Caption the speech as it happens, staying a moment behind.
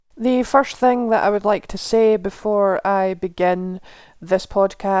The first thing that I would like to say before I begin this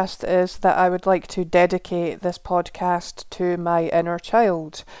podcast is that I would like to dedicate this podcast to my inner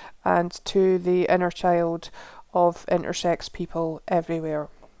child and to the inner child of intersex people everywhere.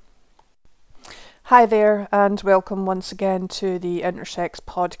 Hi there, and welcome once again to the Intersex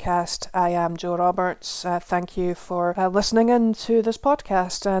podcast. I am Jo Roberts. Thank you for listening in to this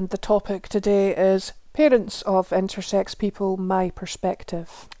podcast, and the topic today is Parents of Intersex People, My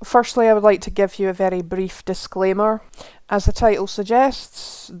Perspective. Firstly, I would like to give you a very brief disclaimer. As the title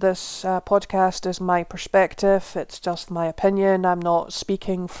suggests, this podcast is my perspective. It's just my opinion. I'm not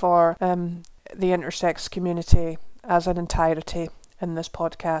speaking for the intersex community as an entirety in this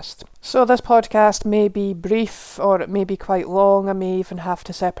podcast. So this podcast may be brief or it may be quite long. I may even have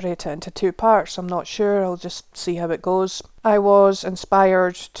to separate it into two parts. I'm not sure. I'll just see how it goes. I was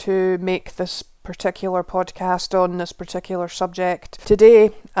inspired to make this particular podcast on this particular subject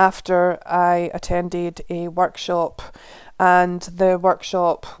today after I attended a workshop, and the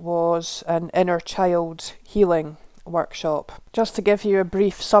workshop was an inner child healing workshop. Just to give you a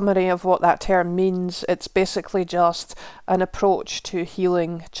brief summary of what that term means, it's basically just an approach to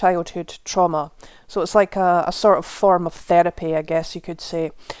healing childhood trauma. So it's like a sort of form of therapy, I guess you could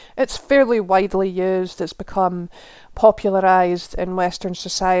say. It's fairly widely used. It's become popularised in Western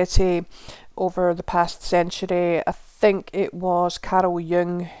society over the past century. I think it was Carl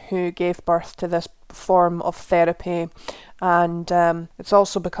Jung who gave birth to this form of therapy, and it's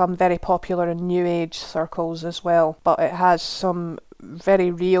also become very popular in New Age circles as well. But it has some very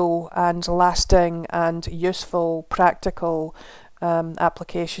real and lasting and useful practical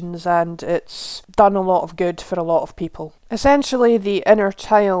applications, and it's done a lot of good for a lot of people. Essentially, the inner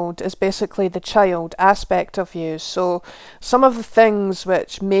child is basically the child aspect of you. So some of the things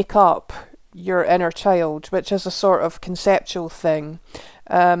which make up your inner child, which is a sort of conceptual thing,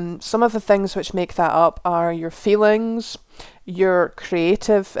 some of the things which make that up are your feelings, your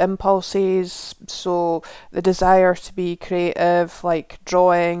creative impulses, so the desire to be creative, like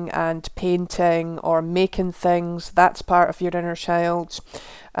drawing and painting or making things, that's part of your inner child.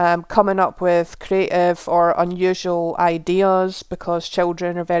 Coming up with creative or unusual ideas, because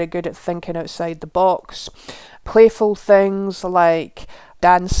children are very good at thinking outside the box. Playful things like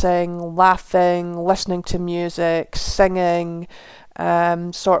dancing, laughing, listening to music, singing,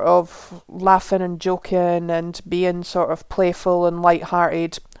 sort of laughing and joking and being sort of playful and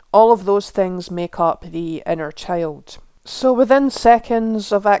light-hearted. All of those things make up the inner child. So within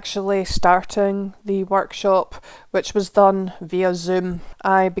seconds of actually starting the workshop, which was done via Zoom,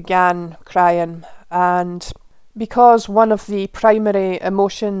 I began crying, and because one of the primary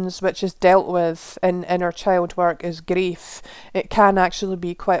emotions which is dealt with in inner child work is grief, it can actually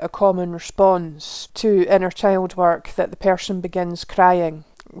be quite a common response to inner child work that the person begins crying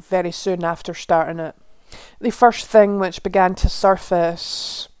very soon after starting it. The first thing which began to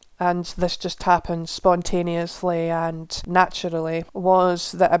surface, and this just happened spontaneously and naturally,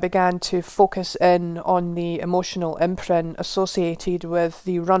 was that I began to focus in on the emotional imprint associated with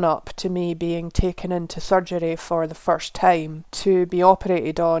the run-up to me being taken into surgery for the first time to be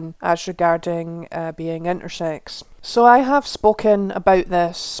operated on as regarding being intersex. So I have spoken about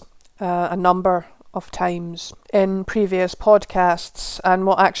this a number of times in previous podcasts, and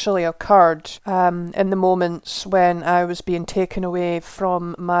what actually occurred in the moments when I was being taken away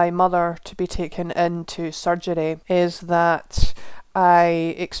from my mother to be taken into surgery is that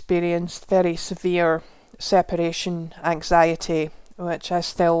I experienced very severe separation anxiety, which I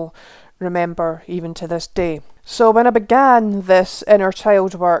still remember even to this day. So when I began this inner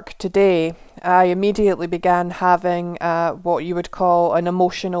child work today, I immediately began having what you would call an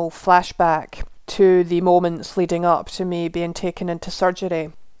emotional flashback to the moments leading up to me being taken into surgery.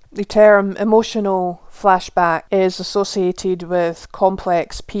 The term emotional flashback is associated with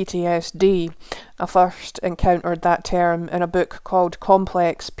complex PTSD. I first encountered that term in a book called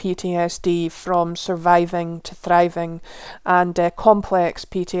Complex PTSD From Surviving to Thriving, and complex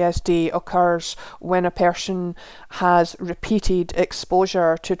PTSD occurs when a person has repeated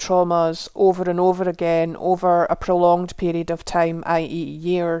exposure to traumas over and over again over a prolonged period of time, i.e.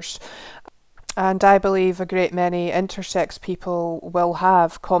 years. And I believe a great many intersex people will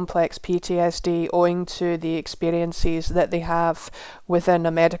have complex PTSD owing to the experiences that they have within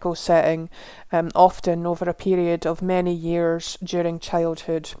a medical setting, often over a period of many years during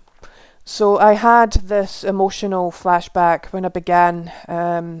childhood. So I had this emotional flashback when I began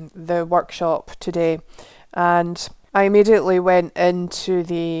the workshop today, and I immediately went into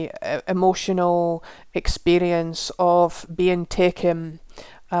the emotional experience of being taken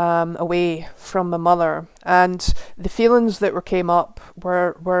away from my mother, and the feelings that came up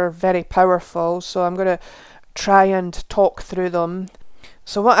were very powerful, so I'm going to try and talk through them.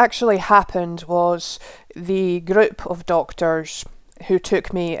 So what actually happened was the group of doctors who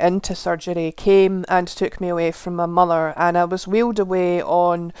took me into surgery came and took me away from my mother, and I was wheeled away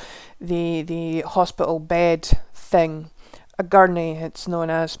on the hospital bed thing, a gurney it's known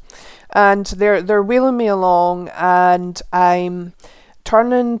as, and they're wheeling me along, and I'm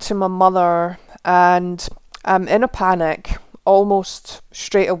turning to my mother, and I'm in a panic almost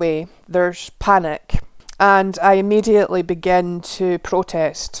straight away. There's panic, and I immediately begin to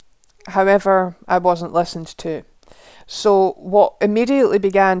protest. However, I wasn't listened to. So what immediately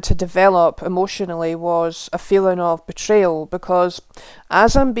began to develop emotionally was a feeling of betrayal, because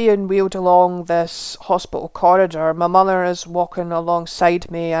as I'm being wheeled along this hospital corridor, my mother is walking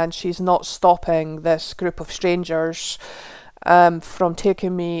alongside me, and she's not stopping this group of strangers from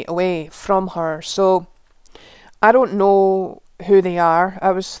taking me away from her. So I don't know who they are.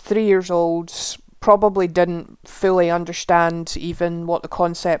 I was 3 years old, probably didn't fully understand even what the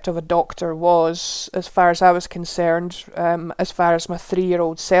concept of a doctor was as far as I was concerned. As far as my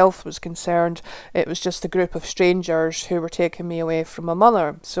 3-year-old self was concerned, it was just a group of strangers who were taking me away from my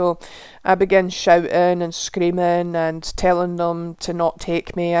mother. So I began shouting and screaming and telling them to not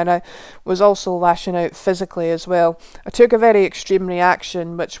take me, and I was also lashing out physically as well. I took a very extreme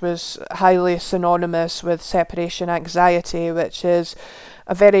reaction, which was highly synonymous with separation anxiety, which is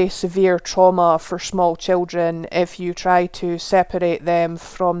a very severe trauma for small children if you try to separate them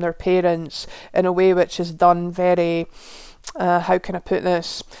from their parents in a way which is done very, how can I put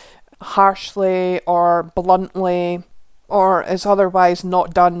this, harshly or bluntly, or is otherwise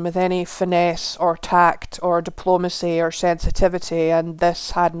not done with any finesse or tact or diplomacy or sensitivity, and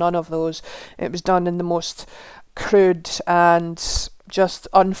this had none of those. It was done in the most crude and just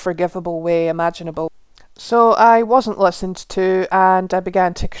unforgivable way imaginable. So I wasn't listened to, and I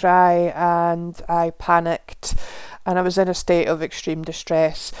began to cry, and I panicked, and I was in a state of extreme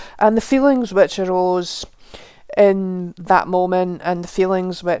distress. And the feelings which arose in that moment, and the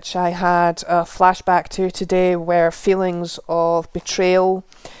feelings which I had a flashback to today, were feelings of betrayal,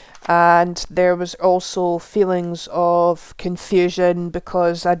 and there was also feelings of confusion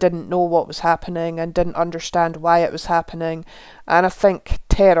because I didn't know what was happening and didn't understand why it was happening, and I think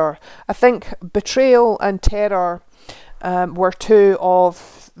terror. I think betrayal and terror were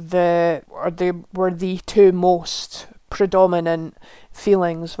the two most predominant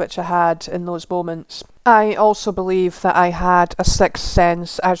feelings which I had in those moments. I also believe that I had a sixth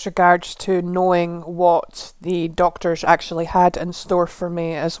sense as regards to knowing what the doctors actually had in store for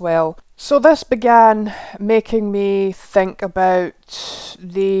me as well. So this began making me think about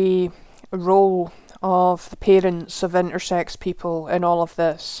the role of the parents of intersex people in all of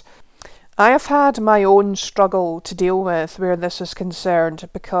this. I have had my own struggle to deal with where this is concerned,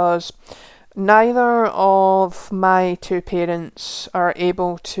 because neither of my two parents are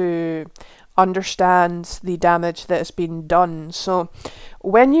able to understand the damage that has been done. So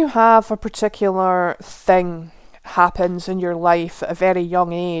when you have a particular thing happens in your life at a very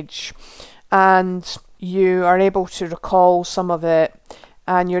young age, and you are able to recall some of it,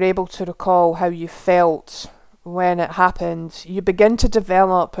 and you're able to recall how you felt when it happened, you begin to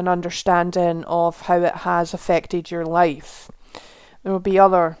develop an understanding of how it has affected your life. There will be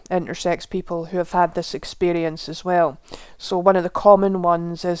other intersex people who have had this experience as well. So one of the common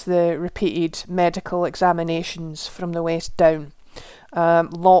ones is the repeated medical examinations from the waist down.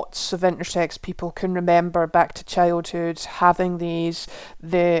 Lots of intersex people can remember back to childhood having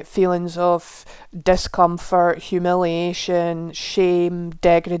the feelings of discomfort, humiliation, shame,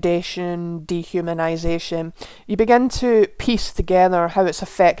 degradation, dehumanization. You begin to piece together how it's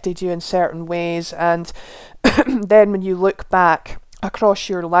affected you in certain ways, and then when you look back across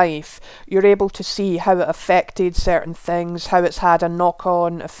your life, you're able to see how it affected certain things, how it's had a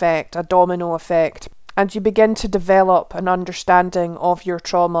knock-on effect, a domino effect, and you begin to develop an understanding of your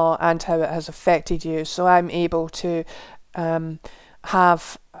trauma and how it has affected you. So I'm able to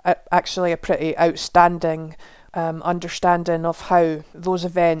have actually a pretty outstanding understanding of how those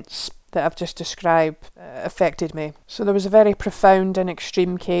events that I've just described affected me. So there was a very profound and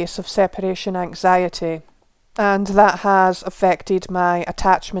extreme case of separation anxiety, and that has affected my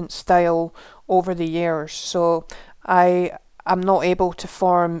attachment style over the years. So I I'm not able to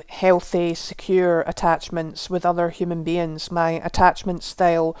form healthy, secure attachments with other human beings. My attachment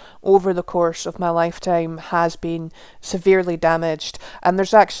style over the course of my lifetime has been severely damaged, and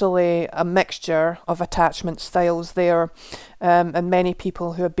there's actually a mixture of attachment styles there, and many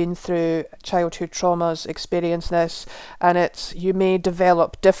people who have been through childhood traumas experience this, and you may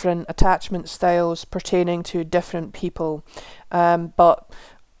develop different attachment styles pertaining to different people, but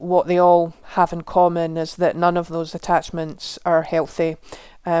what they all have in common is that none of those attachments are healthy.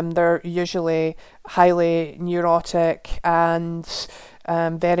 They're usually highly neurotic and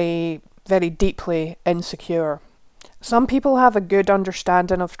very, very deeply insecure. Some people have a good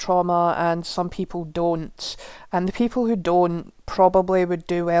understanding of trauma and some people don't, and the people who don't probably would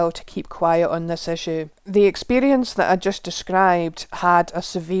do well to keep quiet on this issue. The experience that I just described had a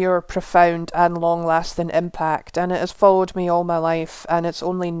severe, profound and long-lasting impact, and it has followed me all my life, and it's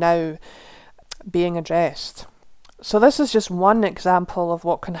only now being addressed. So this is just one example of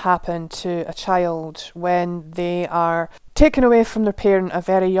what can happen to a child when they are taken away from their parent at a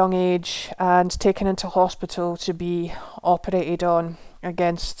very young age and taken into hospital to be operated on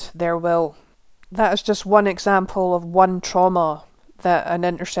against their will. That is just one example of one trauma that an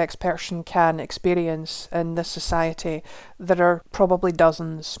intersex person can experience in this society. There are probably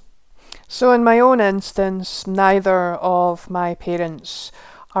dozens. So in my own instance, neither of my parents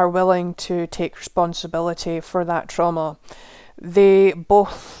are willing to take responsibility for that trauma. They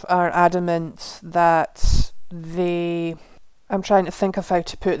both are adamant that I'm trying to think of how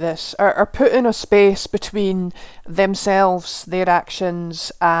to put this, are put in a space between themselves, their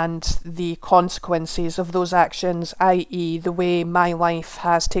actions, and the consequences of those actions, i.e. the way my life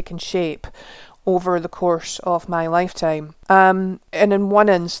has taken shape over the course of my lifetime. And in one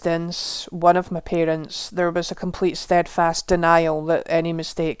instance, one of my parents, there was a complete steadfast denial that any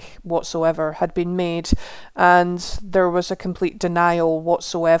mistake whatsoever had been made, and there was a complete denial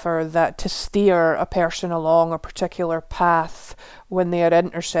whatsoever that to steer a person along a particular path when they are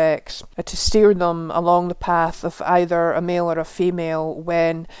intersex, to steer them along the path of either a male or a female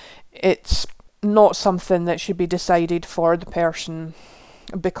when it's not something that should be decided for the person,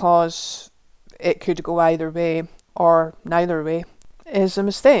 because it could go either way or neither way, is a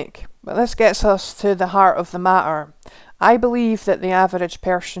mistake. But this gets us to the heart of the matter. I believe that the average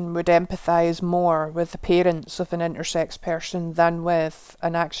person would empathise more with the parents of an intersex person than with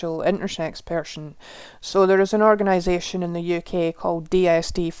an actual intersex person. So there is an organisation in the UK called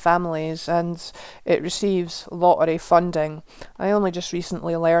DSD Families, and it receives lottery funding. I only just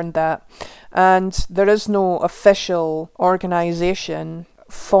recently learned that. And there is no official organisation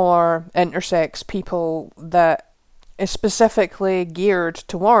for intersex people that is specifically geared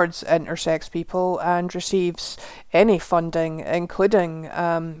towards intersex people and receives any funding, including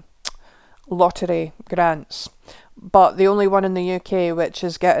lottery grants. But the only one in the UK which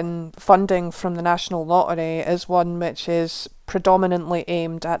is getting funding from the National Lottery is one which is predominantly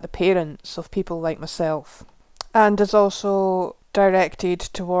aimed at the parents of people like myself, and is also directed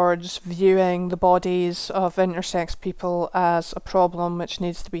towards viewing the bodies of intersex people as a problem which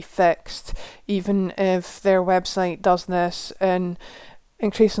needs to be fixed, even if their website does this in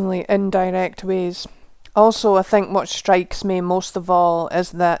increasingly indirect ways. Also, I think what strikes me most of all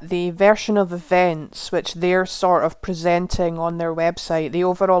is that the version of events which they're sort of presenting on their website, the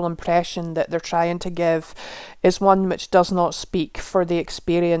overall impression that they're trying to give, is one which does not speak for the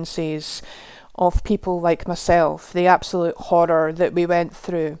experiences of people like myself, the absolute horror that we went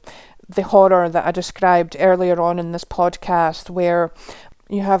through, the horror that I described earlier on in this podcast, where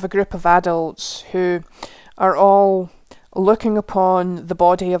you have a group of adults who are all looking upon the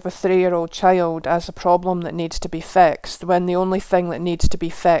body of a 3-year-old child as a problem that needs to be fixed, when the only thing that needs to be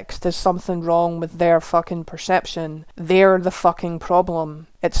fixed is something wrong with their fucking perception. They're the fucking problem.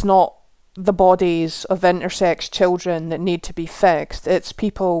 It's not the bodies of intersex children that need to be fixed. It's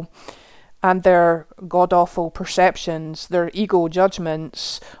people and their god-awful perceptions, their ego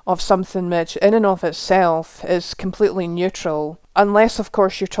judgments of something which in and of itself is completely neutral. Unless, of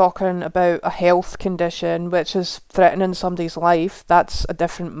course, you're talking about a health condition which is threatening somebody's life, that's a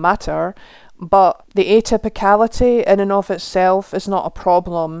different matter. But the atypicality in and of itself is not a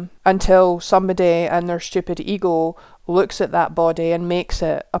problem until somebody and their stupid ego looks at that body and makes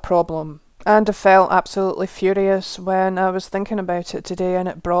it a problem. And I felt absolutely furious when I was thinking about it today, and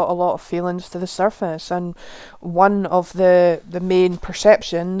it brought a lot of feelings to the surface. And one of the main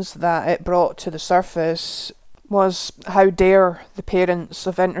perceptions that it brought to the surface was, how dare the parents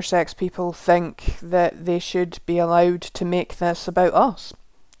of intersex people think that they should be allowed to make this about us?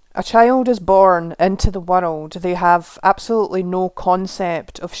 A child is born into the world. They have absolutely no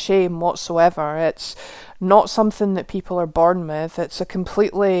concept of shame whatsoever. It's not something that people are born with. It's a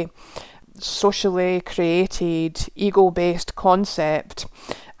completely socially created, ego-based concept.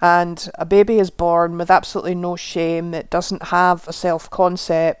 And a baby is born with absolutely no shame. It doesn't have a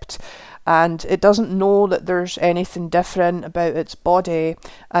self-concept, and it doesn't know that there's anything different about its body,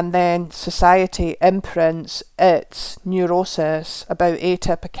 and then society imprints its neurosis about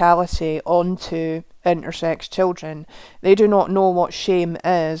atypicality onto intersex children. They do not know what shame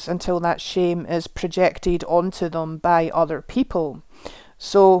is until that shame is projected onto them by other people.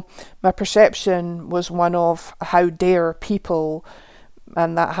 So my perception was one of how dare people,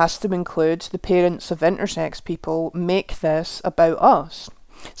 and that has to include the parents of intersex people, make this about us.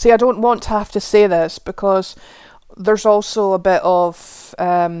 See, I don't want to have to say this because there's also a bit of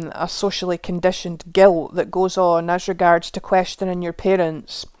a socially conditioned guilt that goes on as regards to questioning your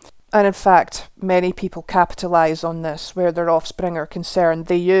parents. And in fact, many people capitalise on this where their offspring are concerned.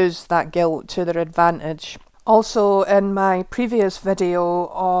 They use that guilt to their advantage. Also, in my previous video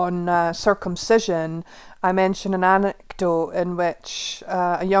on circumcision, I mentioned an anecdote in which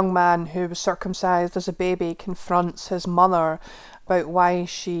a young man who was circumcised as a baby confronts his mother about why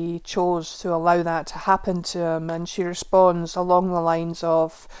she chose to allow that to happen to him, and she responds along the lines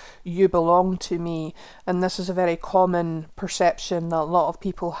of, "You belong to me." And this is a very common perception that a lot of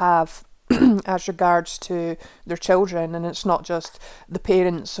people have as regards to their children, and it's not just the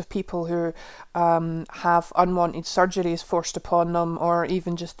parents of people who have unwanted surgeries forced upon them, or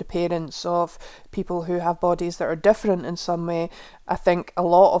even just the parents of people who have bodies that are different in some way. I think a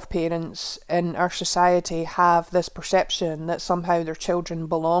lot of parents in our society have this perception that somehow their children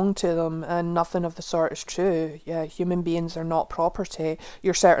belong to them, and nothing of the sort is true. Yeah, human beings are not property.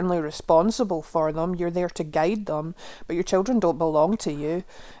 You're certainly responsible for them, you're there to guide them, but your children don't belong to you.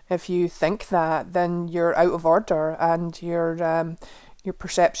 If you think that, then you're out of order, and your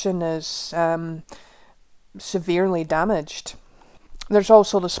perception is severely damaged. There's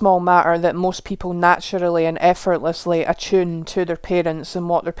also the small matter that most people naturally and effortlessly attune to their parents and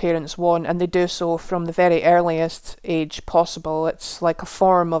what their parents want, and they do so from the very earliest age possible. It's like a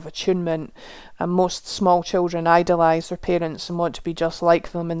form of attunement, and most small children idolise their parents and want to be just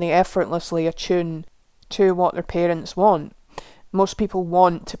like them, and they effortlessly attune to what their parents want. Most people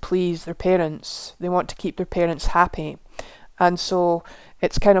want to please their parents. They want to keep their parents happy. And so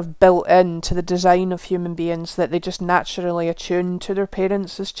it's kind of built into the design of human beings that they just naturally attune to their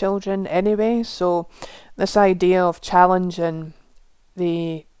parents as children anyway. So this idea of challenging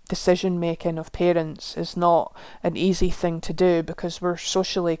the decision making of parents is not an easy thing to do, because we're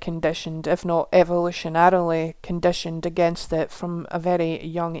socially conditioned, if not evolutionarily conditioned, against it from a very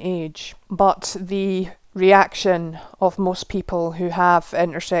young age. But the reaction of most people who have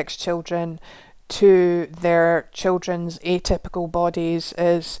intersex children to their children's atypical bodies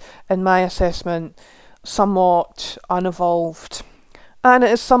is, in my assessment, somewhat unevolved. And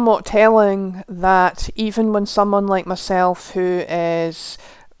it is somewhat telling that even when someone like myself, who is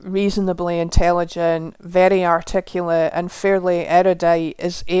reasonably intelligent, very articulate and fairly erudite,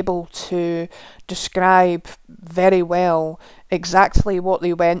 is able to describe very well exactly what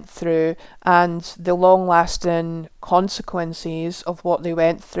they went through and the long-lasting consequences of what they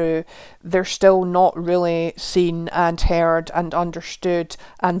went through, they're still not really seen and heard and understood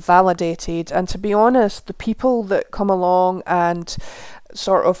and validated. And to be honest, the people that come along and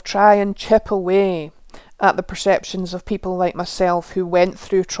sort of try and chip away at the perceptions of people like myself who went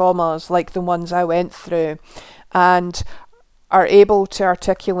through traumas like the ones I went through and are able to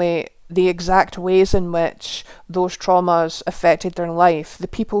articulate the exact ways in which those traumas affected their life, the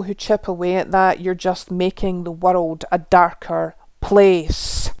people who chip away at that, you're just making the world a darker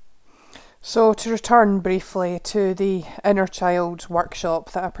place. So to return briefly to the inner child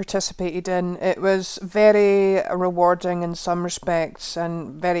workshop that I participated in, it was very rewarding in some respects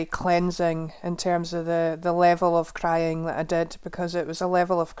and very cleansing in terms of the level of crying that I did, because it was a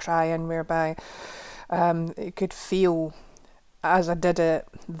level of crying whereby you could feel as I did it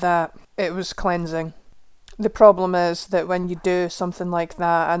that it was cleansing. The problem is that when you do something like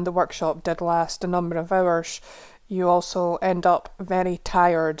that, and the workshop did last a number of hours, you also end up very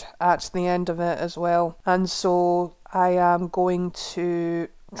tired at the end of it as well. And so I am going to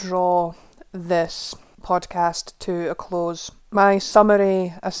draw this podcast to a close. My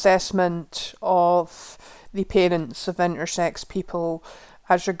summary assessment of the parents of intersex people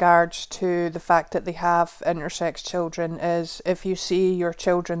as regards to the fact that they have intersex children is, if you see your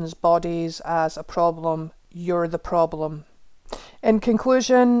children's bodies as a problem, you're the problem. In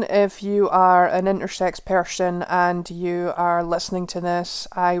conclusion, if you are an intersex person and you are listening to this,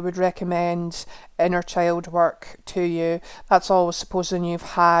 I would recommend inner child work to you. That's always supposing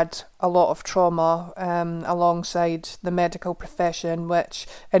you've had a lot of trauma alongside the medical profession, which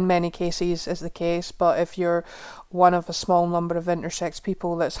in many cases is the case. But if you're one of a small number of intersex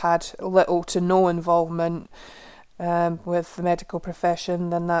people that's had little to no involvement with the medical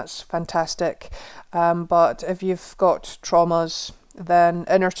profession, then that's fantastic. But if you've got traumas, then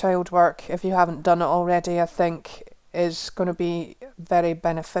inner child work, if you haven't done it already, I think is going to be very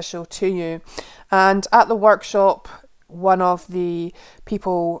beneficial to you. And at the workshop, one of the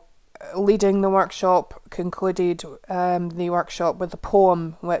people leading the workshop concluded the workshop with a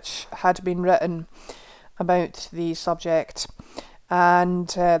poem which had been written about the subject. And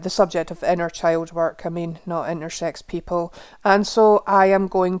the subject of inner child work, not intersex people. And so I am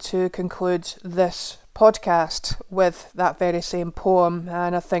going to conclude this podcast with that very same poem,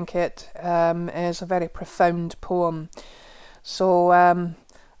 and I think it is a very profound poem. So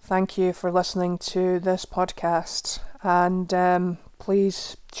thank you for listening to this podcast, and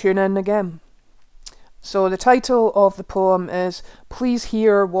please tune in again. So the title of the poem is Please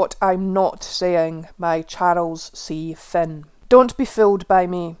Hear What I'm Not Saying by Charles C. Finn. Don't be fooled by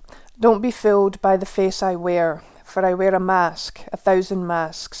me. Don't be fooled by the face I wear, for I wear a mask, 1,000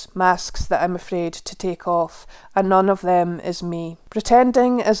 masks, masks that I'm afraid to take off, and none of them is me.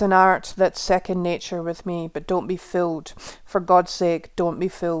 Pretending is an art that's second nature with me, but don't be fooled. For God's sake, don't be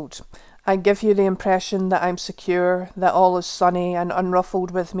fooled. I give you the impression that I'm secure, that all is sunny and unruffled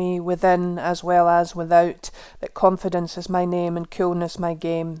with me, within as well as without, that confidence is my name and coolness my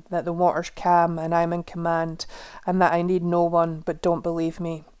game, that the water's calm and I'm in command, and that I need no one, but don't believe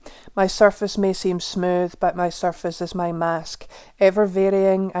me. My surface may seem smooth, but my surface is my mask, ever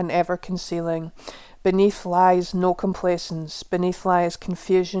varying and ever concealing. Beneath lies no complacence, beneath lies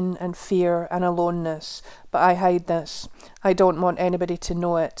confusion and fear and aloneness, but I hide this. I don't want anybody to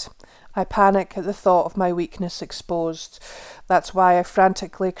know it. I panic at the thought of my weakness exposed. That's why I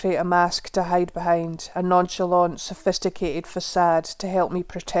frantically create a mask to hide behind, a nonchalant, sophisticated facade to help me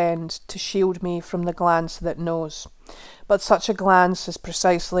pretend, to shield me from the glance that knows. But such a glance is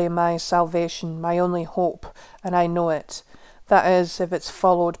precisely my salvation, my only hope, and I know it. That is, if it's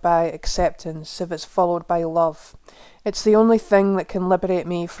followed by acceptance, if it's followed by love. It's the only thing that can liberate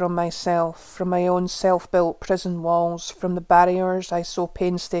me from myself, from my own self-built prison walls, from the barriers I so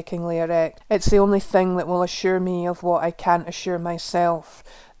painstakingly erect. It's the only thing that will assure me of what I can't assure myself,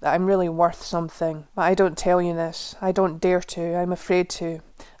 that I'm really worth something. But I don't tell you this. I don't dare to. I'm afraid to.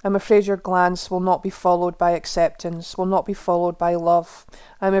 I'm afraid your glance will not be followed by acceptance, will not be followed by love.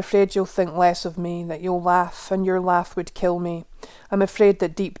 I'm afraid you'll think less of me, that you'll laugh, and your laugh would kill me. I'm afraid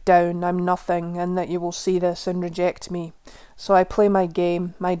that deep down I'm nothing, and that you will see this and reject me. So I play my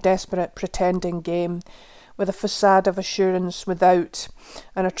game, my desperate pretending game, with a facade of assurance without,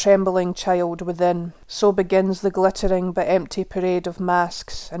 and a trembling child within. So begins the glittering but empty parade of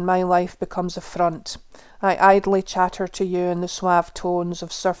masks, and my life becomes a front. I idly chatter to you in the suave tones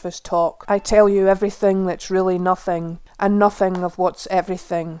of surface talk. I tell you everything that's really nothing, and nothing of what's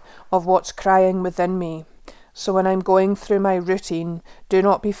everything, of what's crying within me. So when I'm going through my routine, do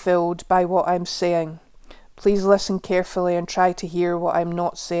not be fooled by what I'm saying. Please listen carefully and try to hear what I'm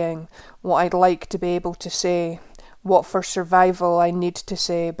not saying, what I'd like to be able to say, what for survival I need to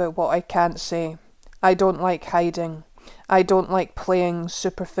say, but what I can't say. I don't like hiding. I don't like playing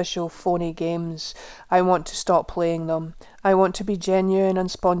superficial, phony games. I want to stop playing them. I want to be genuine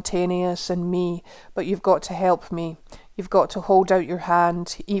and spontaneous and me, but you've got to help me. You've got to hold out your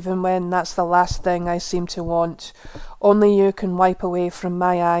hand, even when that's the last thing I seem to want. Only you can wipe away from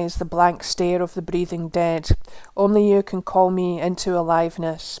my eyes the blank stare of the breathing dead. Only you can call me into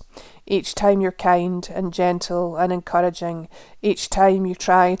aliveness. Each time you're kind and gentle and encouraging, each time you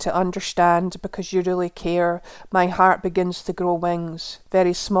try to understand because you really care, my heart begins to grow wings.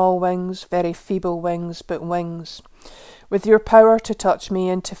 Very small wings, very feeble wings, but wings. With your power to touch me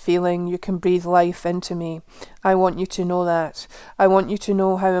into feeling, you can breathe life into me. I want you to know that. I want you to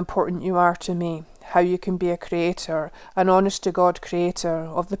know how important you are to me, how you can be a creator, an honest-to-God creator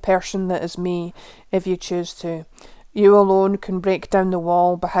of the person that is me, if you choose to. You alone can break down the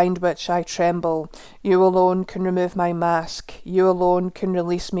wall behind which I tremble. You alone can remove my mask. You alone can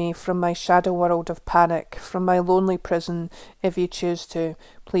release me from my shadow world of panic, from my lonely prison, if you choose to.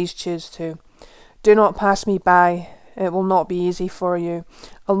 Please choose to. Do not pass me by. It will not be easy for you.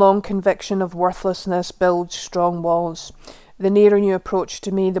 A long conviction of worthlessness builds strong walls. The nearer you approach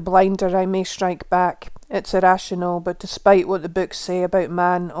to me, the blinder I may strike back. It's irrational, but despite what the books say about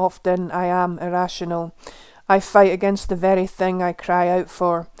man, often I am irrational. I fight against the very thing I cry out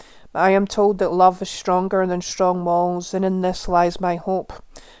for. But I am told that love is stronger than strong walls, and in this lies my hope.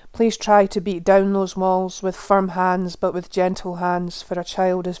 Please try to beat down those walls with firm hands, but with gentle hands, for a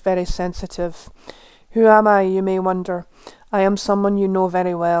child is very sensitive. Who am I, you may wonder? I am someone you know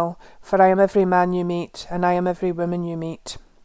very well, for I am every man you meet, and I am every woman you meet.